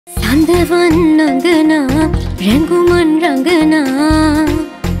රඳවන් නගනා රැඟුමන් රඟනා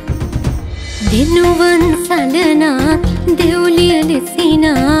දෙනුවන් සලනා දෙව්ලිය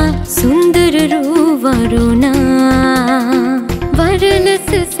ලෙසිනා සුන්දර රූවරුණා වරලස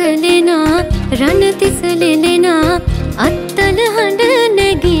සැලෙනා රණතිසලෙලෙනා අත්තල හඬ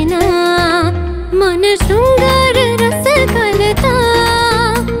නැගිනා මන ශෘංගාර රස කලතා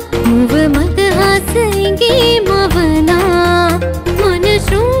මුව මදහස ඉඟී මවනා මන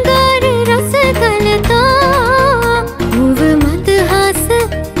ශෘංගාර රස කලතා මුව මදහස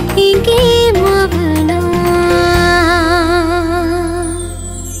ඉඟී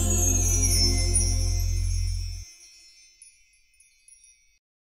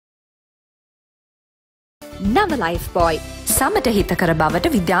නව ලයිෆ් බොයි සමට හිතකර බවට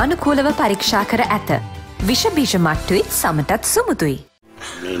විද්‍යානුකූලව පරීක්ෂා කර ඇත. විෂ බීජ මට්ටුයි සමටත් සුමුදුයි.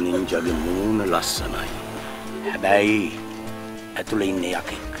 මේ නින්ජාගේ මූණ ලස්සනයි. හැබැයි ඇතුළේ ඉන්නේ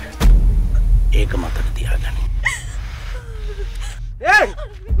යකෙක්. ඒක මතක තියාගන්න.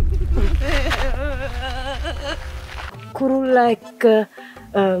 කුරුල්ලා එක්ක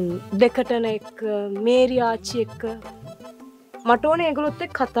දෙකටන එක්ක මේරි ආච්චි එක්ක මට ඕනේ ඒගොල්ලොත්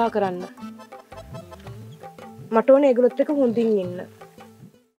එක්ක කතා කරන්න. මට ඕනේ ඒගොල්ලොත් එක්ක හොඳින් ඉන්න.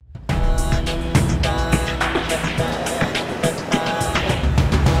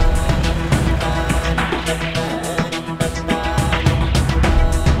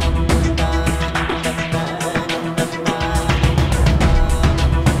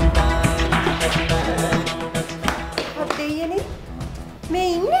 දෙයියනේ මේ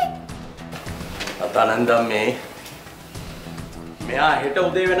ඉන්නේ අතනන්දම් මෙයා හෙට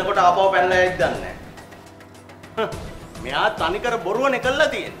උදේ වෙනකොට ආපහු පැනලා යයිද දන්නේ නැහැ. මෙයා තනිකර බොරුවනේ කළා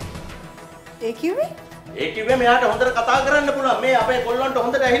තියෙන්නේ. ඒ කිව්වේ මෙයාට හොඳට කතා කරන්න පුළුවන්. මේ අපේ කොල්ලන්ට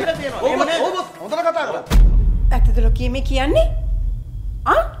හොඳට ඇහිලා තියෙනවා. ඔව් හොඳට කතා කරා. ඇත්තද ලොක්කී මේ කියන්නේ?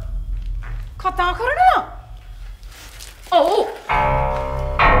 කතා කරනවා? ඔව්.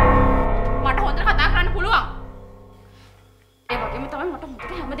 මට හොඳට කතා කරන්න පුළුවන්. ඒ වගේම තමයි මට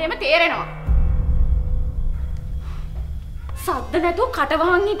හොඳට හැමදේම තේරෙනවා. සද්ද නැතුව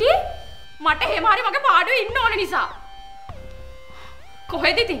කටවහන් හිටියේ මට එහෙම හරි මගේ පාඩුවේ ඉන්න ඕන නිසා.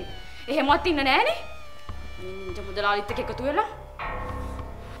 කොහෙද ඉතින්? එහෙමවත් ඉන්න නෑනේ. නින්ජ මුදලාලිත් එක්ක එකතු වෙලා.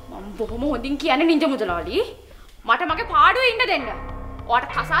 මම බොහොම හොඳින් කියන්නේ නින්ජ මුදලාලි. මට මගේ පාඩුවේ ඉන්න දෙන්න.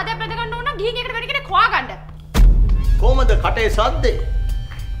 ඔයාට කසාදයක් බැඳ ගන්න ඕන නම් ගිහින් එකට වෙන කෙනෙක් හොයාගන්න. කොහමද කටේ සද්දේ?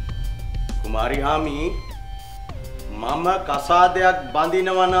 කුමාරි හාමි මම කසාදයක්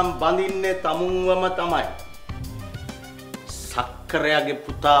බඳිනවා නම් බඳින්නේ තමුන්වම තමයි. සක්කරයාගේ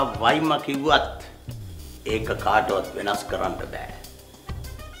පුතා වයිම කිව්වත් ඒක කාටවත් වෙනස් කරන්න බෑ.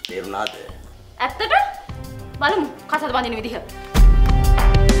 තේරුණාද? ඇත්තට? බලමු කසාද බඳින විදිහ.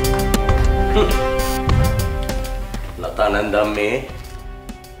 ලතානන්දම් මේ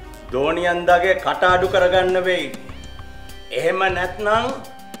දෝනියන්දාගේ කට අඩු කරගන්න වෙයි. එහෙම නැත්නම්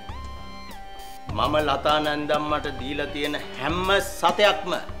මම ලතානන්දම්මට දීලා තියෙන හැම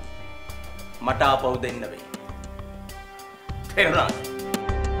සතයක්ම මට ආපහු දෙන්න වෙයි. තේරුණාද?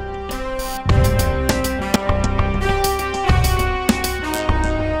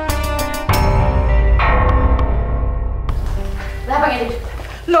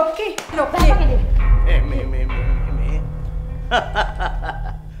 ලොක්කී මේ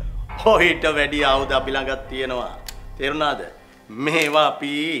හොයිට වැඩි ආයුධ අපි ළඟත් තියෙනවා. තේරුණාද? මේවා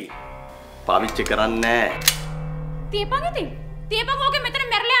අපි පාවිච්චි කරන්නේ නැහැ. තියපන් ඉතින්. තියපන් ඕකේ මෙතන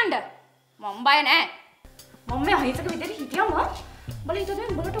මැරලා යන්න. මම බය නැහැ. මම මේ අහිංසක විදිහට හිටියම බලන්න හිතුවේ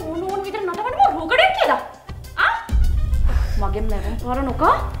උඹලට ඕන විදිහට නටවන්න රෝකඩයක් කියලා. මගෙන් මැරෙන්න පාර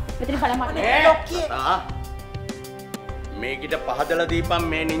නොකා. මෙතන බලන්න මට ලොක්කී. මේකිට පහදලා දීපන්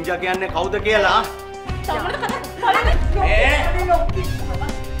මේ නින්ජා කියන්නේ කවුද කියලා. සමහරවිට කතා බලන්න. ලොක්කී.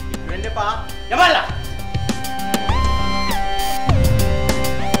 වෙන්න එපා. යමල්ලා.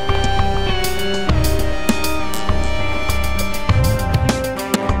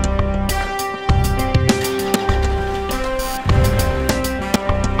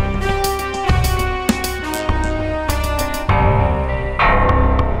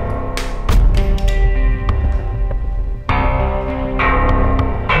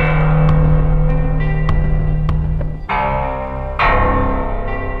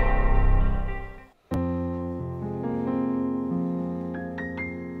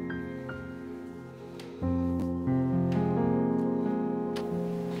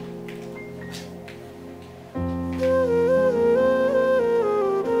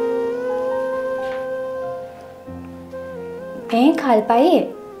 කල්පයි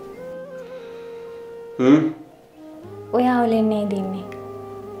ඔයා ඔලෙන්නේ දින්නේ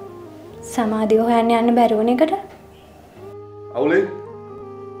සමාධිය හොයන්න යන්න බැරුවන එකට අවුලේ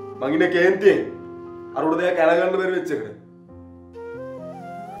මං ඉන්නේ කේන්තියෙන්. අර උඩ දෙයක් ඇලගන්න බැරි වෙච්ච එකට.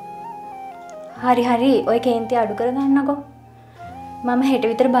 හරි හරි ඔය කේන්ති අඩු කර ගන්නකෝ. මම හෙට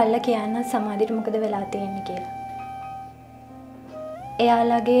විතර බල්ලා කියන්න සමාධියට මොකද වෙලා තියෙන්නේ කියලා.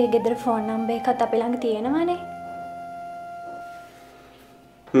 එයාලගේ ගෙදර ෆෝන් නම්බර් එකත් අපි ළඟ තියෙනවනේ.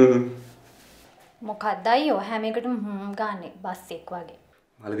 මොකක්ද අයියෝ හැම එකටම ගාන්නේ බස් එක් වගේ.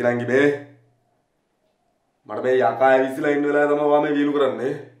 මලති නංගි මේ මට මේ යකා ඇවිස්සලා ඉන්න වෙලාව තමයි ඔයා මේ වීලු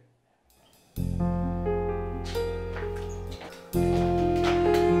කරන්නේ.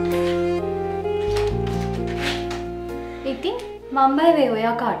 ඉතින් මම බය වේ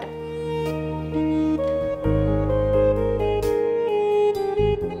ඔයා කාට?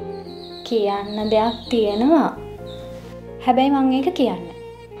 කියන්න දෙයක් තියෙනවා. හැබැයි මං ඒක කියන්නේ.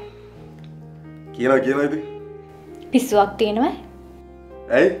 කියනවා ඉතින්. පිස්සුවක් තියෙනවා.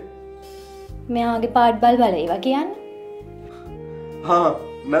 ඇයි? මෙයාගේ පාඩ් බල් ඒවා කියන්නේ.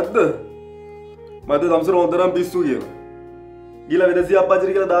 නැද්ද? මට තමසර හොඳටම පිස්සු කියලා. ගිහලා වෙදසිය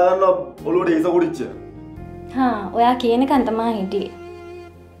අප්පච්චි කියලා දාගන්න ඔලුවට හිස කුඩිච්ච. ඔයා කියනකන් තමයි හිටියේ.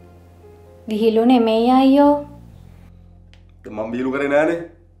 විහිළු නෙමෙයි අයියෝ. මම විහිළු කරේ නෑනේ.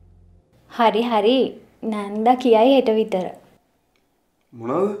 හරි නන්දා කියයි හෙට විතර.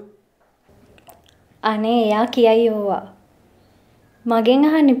 මොනවද? අනේ එයා කියයි ඕවා. මගෙන්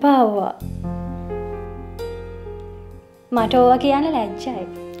අහන්න එපා ඕවා. මට ඕවා කියන්න ලැජ්ජයි.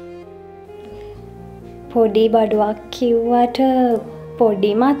 පොඩි බඩුවක් කිව්වට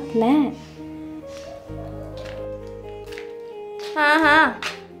පොඩිමත් නෑ.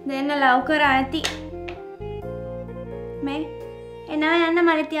 දෙන්න ලව් කරා ඇති. මේ එනවා යන්න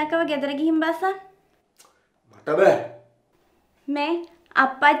මරිතියක්කව ගෙදර ගිහින් බස්සන්. මට බෑ. මේ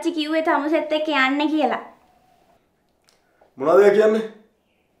අප්පච්චි කිව්වේ තමුසෙත් එක්ක යන්න කියලා. මොනවද කියන්නේ?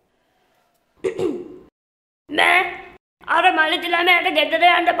 නෑ අර මලිති ළමයට ගෙදර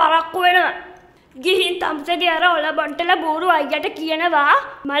යන්න පරක්කු වෙනවා. ගිහින් තමුසගේ අර ඔල බොන්ටල බూరు අයියට කියනවා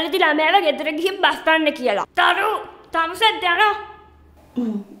මලිති ළමයාව ගෙදර ගිහින් බස්සන්න කියලා. තරු තමුසෙත් යනවා.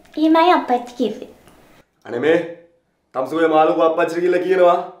 ඊමයි අප්පච්චි කිව්වේ. අනේ මේ තමසුගේ මාළුකෝ අප්පච්චි කියලා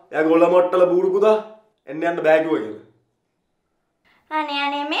කියනවා. එයාගේ ඔල මොට්ටල බూరు පුතා එන්න යන්න බෑ කිව්වා කියලා.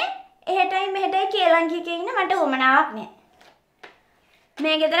 අනේ මේ එහෙටයි මෙහෙටයි කියලා කිය ඉන්න මට උමනාවක් නෑ.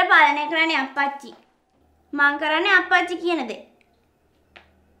 මේ ගෙදර පාලනය කරන්නේ අප්පච්චි. මං කරන්නේ අප්පච්චි කියන දේ.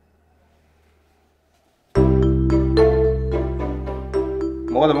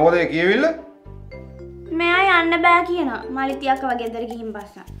 මොකද ඒ කියවිල්ල? මෙයා යන්න බෑ කියනවා. මලිතියක් වගේ ගෙදර ගිහින්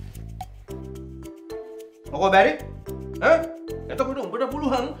බස්සන්. මොකෝ බැරි? එතකොට උඹට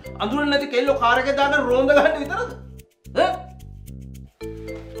පුළුවන් අඳුරන්නේ නැති කෙල්ලෝ කාර් එකේ දාගෙන රෝන්ද ගන්න විතරද?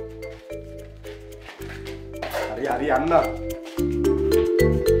 හරි යන්න.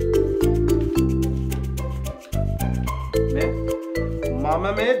 මම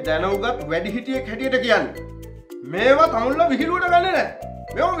මේ දැනුගත් වැඩිහිටියෙක් හැටියට කියන්නේ. මේවා තමුල්ලා විහිළුවට ගන්නේ නැහැ.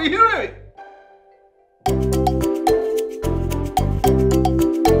 මේවා විහිළු නෙවෙයි.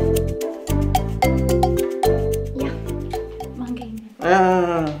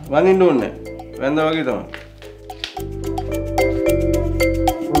 මං ඉන්න ඕනේ. වැන්ද වගේ තමයි.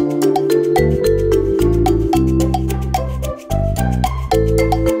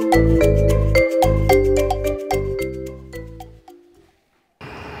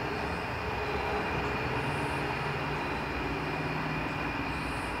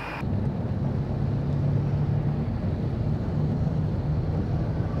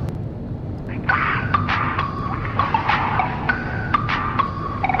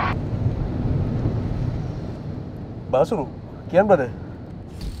 බාසුරු කියන්න බද?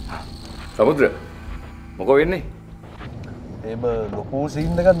 සමුද්‍ර මොකෝ වෙන්නේ? එහෙම ලොකු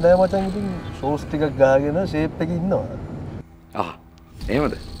සීන් එකක් නෑ මචං. ඉතින් ෂෝස් ටිකක් ගහගෙන ෂේප් එකේ ඉන්නවා.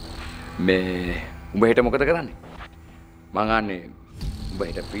 එහෙමද? මේ උඹ හෙට මොකද කරන්නේ? මං අහන්නේ උඹ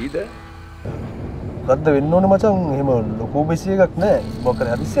හෙට ෆ්‍රීද? මොකද්ද වෙන්න ඕනේ මචං? එහෙම ලොකු බෙසි එකක් නෑ. මොකද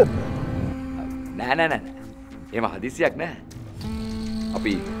හදිස්සියක්ද? නෑ. එහෙම හදිස්සියක් නෑ.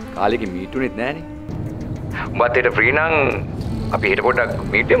 අපි කාලෙක මීටුනෙත් නෑනේ. උඹත් හෙට ෆ්‍රී නම් අපි හෙට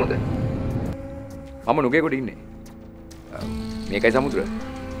පොඩ්ඩක් මීට් වෙමුද? මම නුගේකොට ඉන්නේ. මේකයි සමුද්‍ර.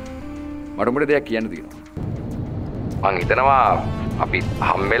 මට උඹට දෙයක් කියන්න තියෙනවා. මං හිතනවා අපි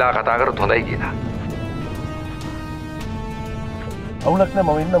හම්බෙලා කතා කරොත් හොඳයි කියලා. අවුලක් නෑ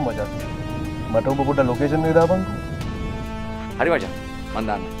මම ඉන්නම් මචං. මට ඔබ පොඩ්ඩක් ලොකේෂන් එක දාපන්කෝ. හරි මචං මං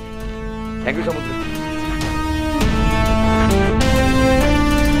දාන්න. Thank you සමුද්‍ර.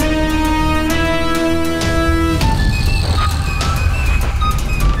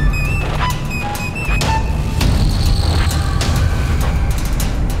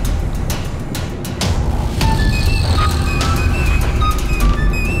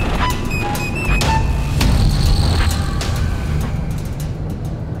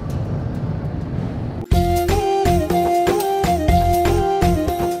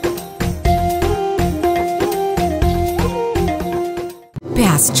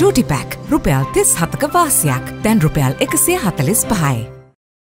 පෑස් චූටි පැක් රුපියල් 37ක වාසියක් දැන් රුපියල් 145යි.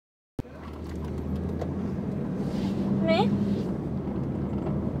 මේ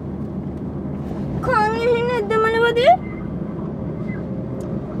කාන්නේ නැද්ද මලවදේ?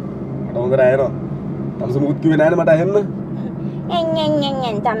 මට හොඳ නෑනවා. තමස මුකුත් කිව්වේ නෑනේ මට ඇහෙන්න.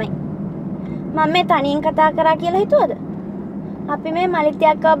 එන් තමයි. මම මේ තනියෙන් කතා කරා කියලා හිතුවද? අපි මේ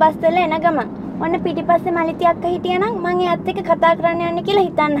මලිතී අක්කව බස්තල එන ගමන් ඔන්න පිටිපස්සේ මලිතී අක්ක හිටියානම් මං එයාත් එක්ක කතා කරන්න යන්න කියලා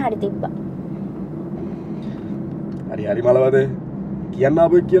හිතන්න හරි තිබ්බා. හරි මලවදේ. කියන්න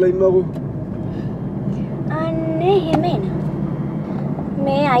ආපෙක් කියලා ඉන්නවකෝ. අනේ එහෙම එන.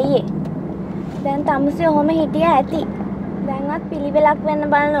 මේ අයියේ. දැන් තමුසේ ඔහොම හිටියා ඇති. දැන්වත් පිළිවෙලක් වෙන්න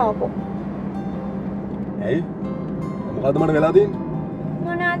බලනවකෝ. ඇයි? මොකද්ද මට වෙලා තියෙන්නේ?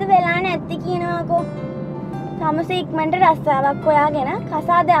 මොනවද වෙලා නැත්තේ කියනවාකෝ. තමුසේ ඉක්මනට රස්සාවක් හොයාගෙන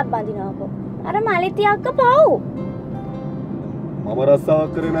කසාදයක් බඳිනවාකෝ. අර මලිතී අක්ක පව්. මම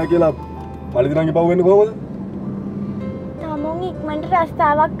රස්සාවක් කරේ නැහැ කියලා මලිතී නංගි පව් වෙන්නේ කොහොමද? තමුන් ඉක්මනට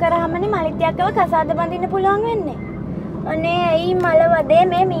රස්සාවක් කරාමනේ මලිතී අක්කව කසාද බඳින්න පුළුවන් වෙන්නේ. අනේ ඇයි මලවදේ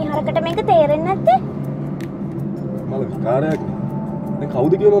මේ මීහරකට මේක තේරෙන්නේ නැත්තේ? මල විකාරයක් නේ. දැන්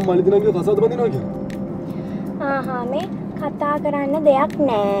කවුද කිව්ව මම මලිතී නංගිව කසාද බඳිනවා කියලා? මේ කතා කරන්න දෙයක්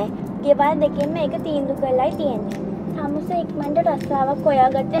නෑ. ගෙවල් දෙකෙන්ම එක තීන්දුව කරලායි තියෙන්නේ. තමුසේ ඉක්මනට රස්සාවක්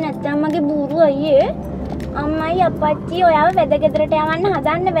හොයාගත්තේ නැත්නම් මගේ බූරු අයියේ අම්මයි අප්පච්චි ඔයාව වෙදගෙදරට යවන්න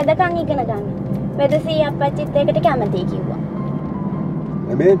හදන්න වෙදකම් ඉගෙන ගන්න. වෙදසී අප්පච්චිත් එකට කැමතියි කිව්වා.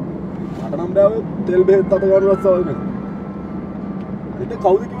 නෙමෙයි මට නම් බෑව තෙල් බෙහෙත් අත ගන්න රස්සාවල් කරන්න. ඉතින්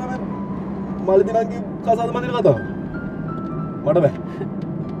කවුද කිව්වේ මලිතී නංගි කසාද බඳින කතාව? මට බෑ.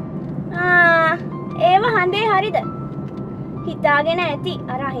 ඒව හඳේ හරිද? හිතාගෙන ඇති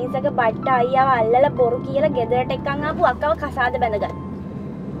අර අහිංසක බට්ට අයියාව අල්ලලා බොරු කියලා ගෙදරට එක්කන් ආපු අක්කව කසාද බැඳගන්න.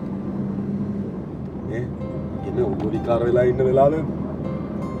 ඉන්නේ ඔබ විකාර වෙලා ඉන්න වෙලාවේ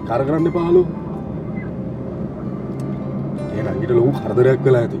කර කරන්න එපාලු. ඒ නංගිට ලොකු කරදරයක්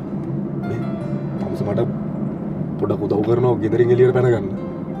වෙලා ඇති. තමස මට පොඩක් උදව් කරනවා ගෙදරින් එළියට පැන ගන්න.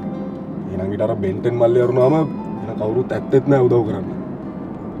 ඒ නංගිට අර බෙන්ටෙන් මල්ලේ වරුණාම එන කවුරුත් ඇත්තෙත් නෑ උදව් කරන්න.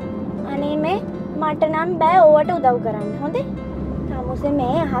 අනේ මේ මට නම් බෑ ඕවට උදව් කරන්න. හොඳේ? තමුසේ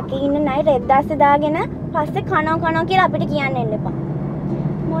මේ අහකේ ඉන්න නයි රෙද්දාස්සේ දාගෙන පස්සේ කනවා කියලා අපිට කියන්න එන්න එපා.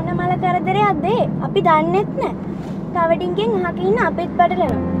 මොන මල කරදරයක්ද ඒ? අපි දන්නෙත් නෑ. තව ටිකකින් අහකේ ඉන්න අපිත්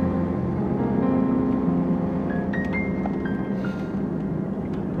බඩලනවා.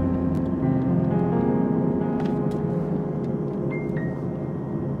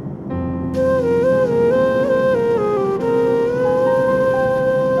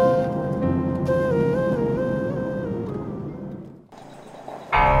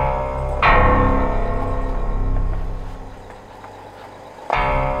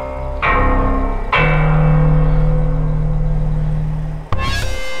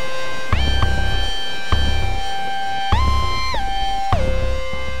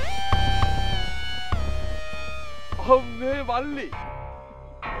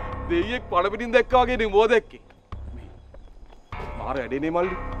 දෙයියෙක් පඩපිටින් දැක්කා වගේ නේ මොකද දැක්කේ? මාර වැඩේනේ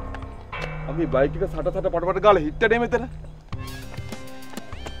මල්ලි. අපි බයික් එක සට පටපට ගාලා හිට්ටනේ මෙතන.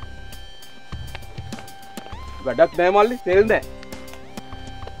 වැඩක් නෑ මල්ලි, තේල් නෑ.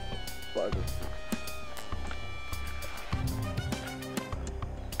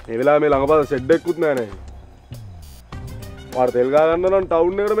 මේ වෙලාවේ මේ ළඟපාර ෂෙඩ් එකකුත් නෑ නේ. මාර තෙල් ගා ගන්න නම්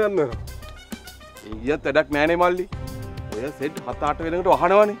ටවුන් එකටම යන්න වෙනවා. ඊයත් වැඩක් නෑනේ මල්ලි. ඔය සෙට් 7-8 වෙනකට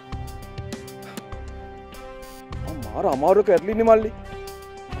වහනවනේ. මාර අමාරුක ඇట్ලින්නේ මල්ලි.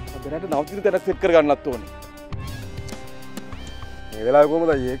 අදරට නවතින තැනක් සෙට් කරගන්නත් ඕනේ. මේ වෙලාවේ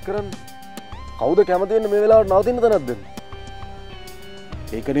කොහමද ඒක කරන්නේ? කවුද කැමති වෙන්නේ මේ වෙලාවට නවතින තැනක් දෙන්න?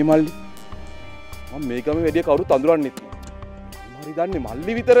 ඒකනේ මල්ලි. මම මේකම වැඩි කවුරුත් අඳුරන්නෙත් නෑ. මම හරි දන්නේ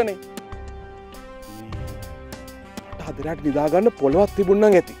මල්ලි විතරනේ. මට අදරට නිදා ගන්න පොළවක් තිබුණ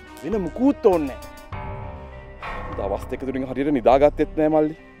නම් ඇති. වෙන මුකුත් ඕනේ නෑ. දවස් දෙක තුනින් හරියට නිදාගත්තෙත් නෑ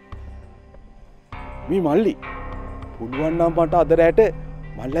මල්ලි. මේ මල්ලි පුළුවන් නම් මට අද රැට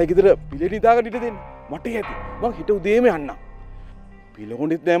මල්ලයි ගෙදර පිළේ නිදාගෙන ඉන්න දෙන්න. මට ඇති. මං හිට උදේම යන්නම්.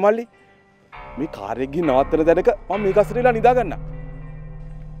 පිළගොන්නෙත් නෑ මල්ලි. මේ කාර් එක ගිහින් නවත්තන තැනක මම මේක අස්සරේලා නිදා ගන්නම්.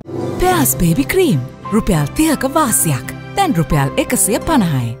 පෑස් බේබි ක්‍රීම් රුපියල් 30ක වාසියක්. දැන් රුපියල්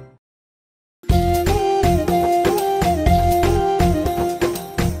 150යි.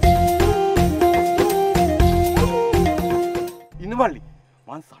 මල්ලි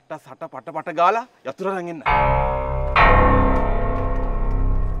මං සට පට ගාලා යතුර අරන් එන්න.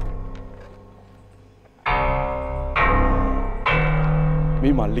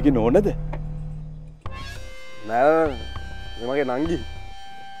 මේ මල්ලිගේ නෝනද? නෑ මේ මගේ නංගි.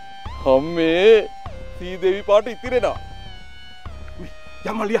 අම්මේ සී දෙවි පාට ඉතිරෙනවා.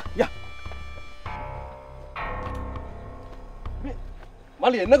 යම් මල්ලි යා.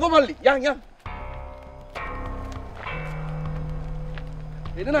 මල්ලි එන්නකෝ මල්ලි. යන්.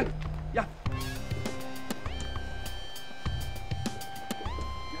 එන්න නංගි. යා.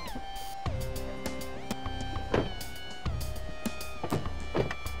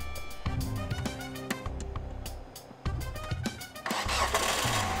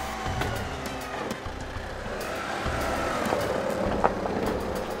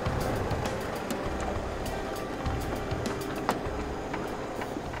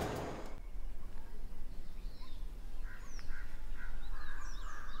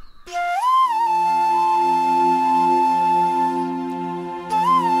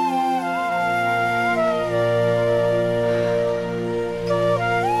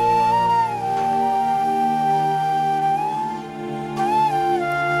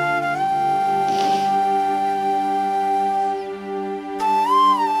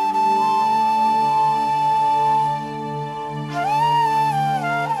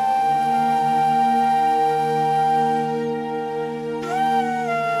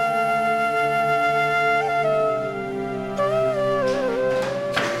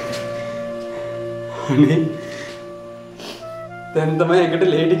 අනේ දැන් තමයි එකට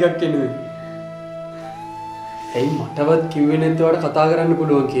ලේ ටිකක් එන්නේ. ඇයි මටවත් කිව්වේ නැද්ද ඔයාලට කතා කරන්න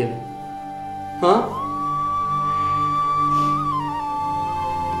පුළුවන් කියලා? හා?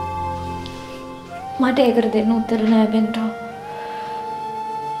 මට ඒකට දෙන්න උත්තර නෑ බෙන්ටෝ.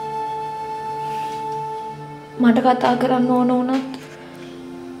 මට කතා කරන්න ඕන වුණත්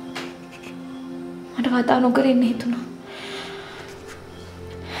මට කතා නොකර ඉන්න හිතුණා.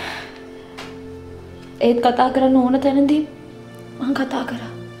 ඒත් කතා කරන්න ඕන තැනදී මං කතා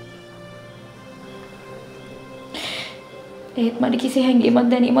කරා. ඒත් මට කිසි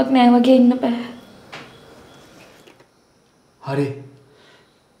හැඟීමක් දැනීමක් නෑ වගේ ඉන්න බෑ. හරි.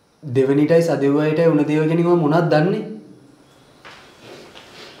 දෙවනිටයි සදෙව්වයිටයි උන දේව ගැන මම මොනවද දන්නේ?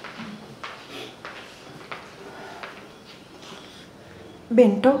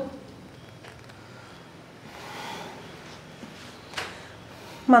 බෙන්ටෝ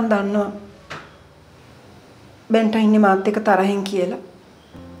මන් දන්නවා බෙන්ටෝ ඉන්නේ මාත් එක්ක තරහින් කියලා.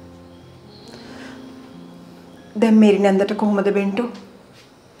 දැන් මේරි නන්දට කොහොමද බෙන්ටෝ?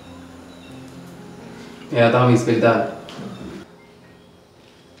 එයා තාම ඉස්පිරිතාලේ.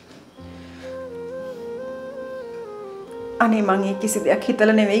 අනේ මං ඒ කිසි දෙයක්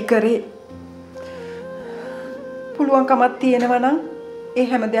හිතලා නෙවෙයි කරේ. පුළුවන්කමක් තියෙනවා නම් ඒ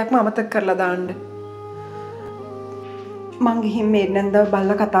හැම දෙයක්ම අමතක කරලා දාන්න. මං ගිහින් මේරි නන්දව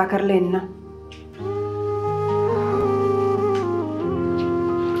බලලා කතා කරලා එන්න.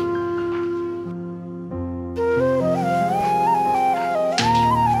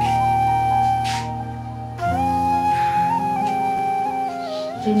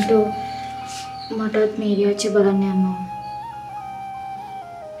 බෙන්ටෝ මටත් මේරි ආච්චි බලන්න යන්න ඕන.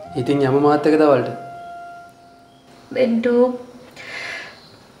 ඉතින් යම මාත් එක්ක දවල්ට. බෙන්ටෝ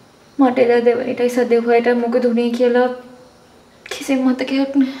මට එදා දෙවනිටයි සදෙව්වයිට මොකද උනේ කියලා කිසිම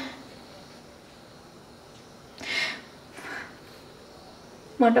මතකයක් නෑ.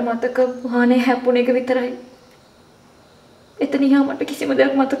 මට මතක වාහනේ හැප්පුණ එක විතරයි. එතන ඉහා මට කිසිම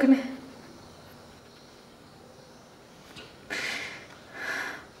දෙයක් මතක නෑ.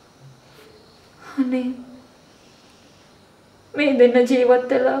 අනේ මේ දෙන්න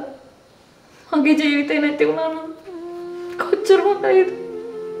ජීවත් වෙලා මගේ ජීවිතේ නැති වුණා නම් කොච්චර හොඳයිද?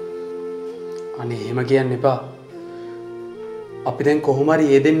 අනේ එහෙම කියන්න එපා. අපි දැන් කොහොම හරි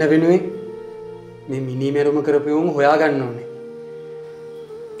ඒ දෙන්න වෙනුවෙන් මේ මිනිමෙරුම කරපුවම හොයාගන්න ඕනේ.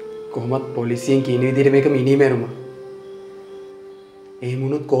 කොහොමත් පොලිසියෙන් කියන විදිහට මේක මිනිමෙරුම. එහෙම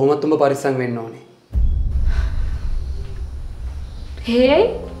වුණොත් කොහොමත් උඹ පරිස්සම් වෙන්න ඕනේ. හේයි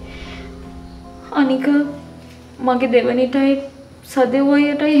අනික මගේ දෙවනිටයි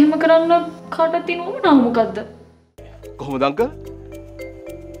සදෙව්වයිටයි එහෙම කරන්න කාටවත් තිනුවම නම් මොකද්ද? කොහොමද අංකල්?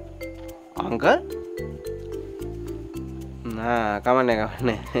 අංකල්? නා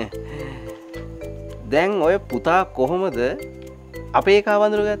කමන්නේ. දැන් ඔය පුතා කොහොමද අපේ එකා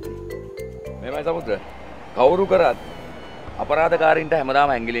වඳුරු ගත්තේ? මෙමය සමුද්‍ර කවුරු කරත් අපරාධකාරීන්ට හැමදාම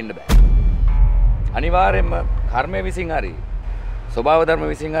ඇඟිලින්න බෑ. අනිවාර්යයෙන්ම කර්මය විසින් හරි ස්වභාව ධර්ම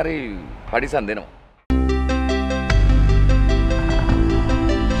විසින් හරි පරිසම් දෙනවා.